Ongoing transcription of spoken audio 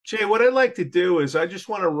Jay, what I'd like to do is I just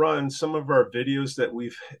want to run some of our videos that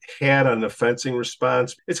we've had on the fencing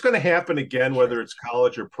response. It's going to happen again, Sure. whether it's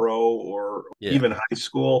college or pro or Yeah. even high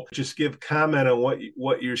school. Just give comment on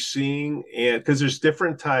what you're seeing, and because there's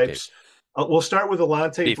different Okay. types. We'll start with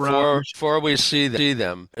Alante Brown. Before we see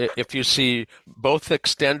them, if you see both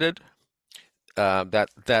extended,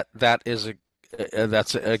 that is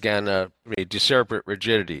that's again a decerebrate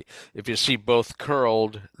rigidity. If you see both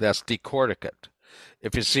curled, that's decorticate.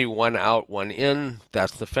 If you see one out, one in,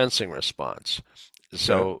 that's the fencing response. Okay.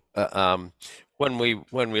 So when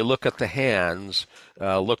we look at the hands,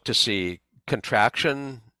 look to see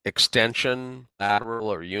contraction, extension,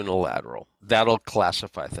 lateral or unilateral. That'll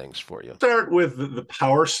classify things for you. Start with the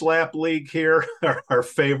Power Slap League here, our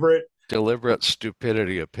favorite. Deliberate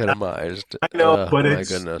stupidity epitomized. I know, but My it's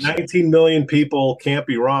goodness. 19 million people can't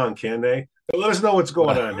be wrong, can they? Let us know what's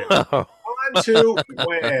going on there. One, two,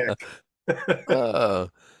 whack. Uh,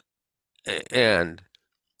 and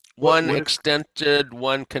What? one What? extended,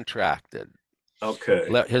 one contracted. Okay,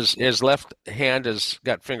 His left hand has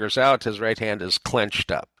got fingers out. His right hand is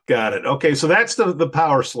clenched up. got it. Okay, so that's the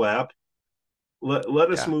power slap.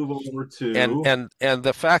 Let us Yeah, move over and to. and and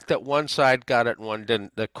the fact that one side got it and one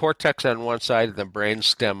didn't. The cortex on one side and the brain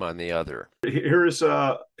stem on the other. Here's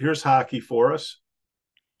hockey for us.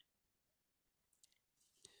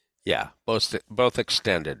 Yeah, both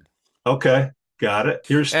extended. Okay, got it.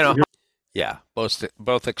 And yeah,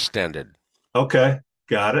 both extended. Okay,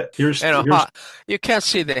 got it. Here's You can't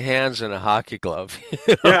see the hands in a hockey glove.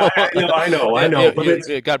 yeah. I know, but it's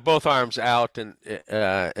You got both arms out and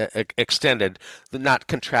extended, not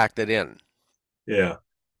contracted in. yeah.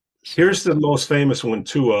 So, Here's the most famous one,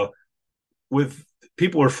 Tua. With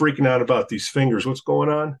people are freaking out about these fingers. What's going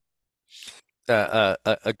on?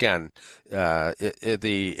 again,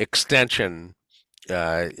 the extension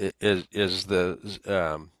is the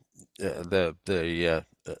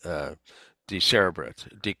decerebrate,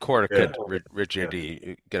 Yeah, decorticate yeah.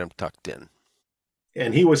 rigidity. Get them tucked in.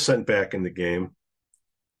 And he was sent back in the game.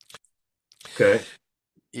 Okay.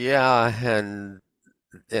 Yeah, and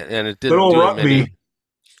Good old rugby.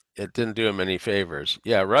 it didn't do him any favors.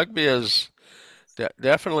 Yeah, rugby is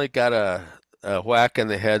definitely got a whack in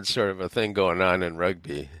the head sort of a thing going on in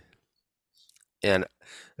rugby, and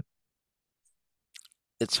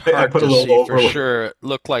it's I hard put a to little see for overlay. sure. It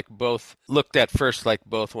looked at first like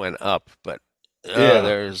both went up, but Yeah,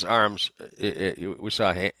 there's arms. We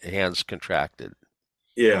saw hands contracted.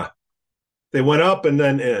 yeah. They went up and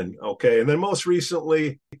then in. Okay. And then most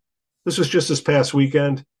recently, this was just this past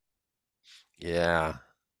weekend. Yeah.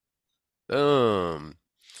 And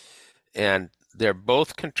they're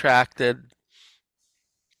both contracted.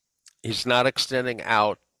 He's not extending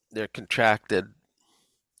out. They're contracted.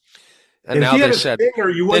 And If now he had a stinger,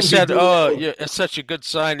 you they wouldn't be said, doing oh, that. yeah, it's such a good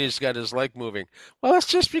sign he's got his leg moving. Well,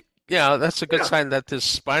 that's a good Yeah. sign that his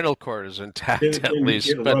spinal cord is intact In, at in, least.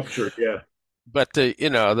 in ruptured. Yeah. But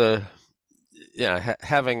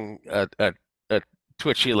having a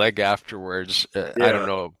twitchy leg afterwards, I don't Yeah.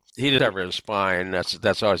 know. He did cover his spine.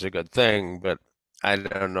 That's always a good thing, but I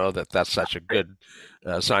don't know that that's such a good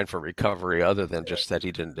sign for recovery, other than just that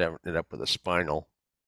he didn't end up with a spinal.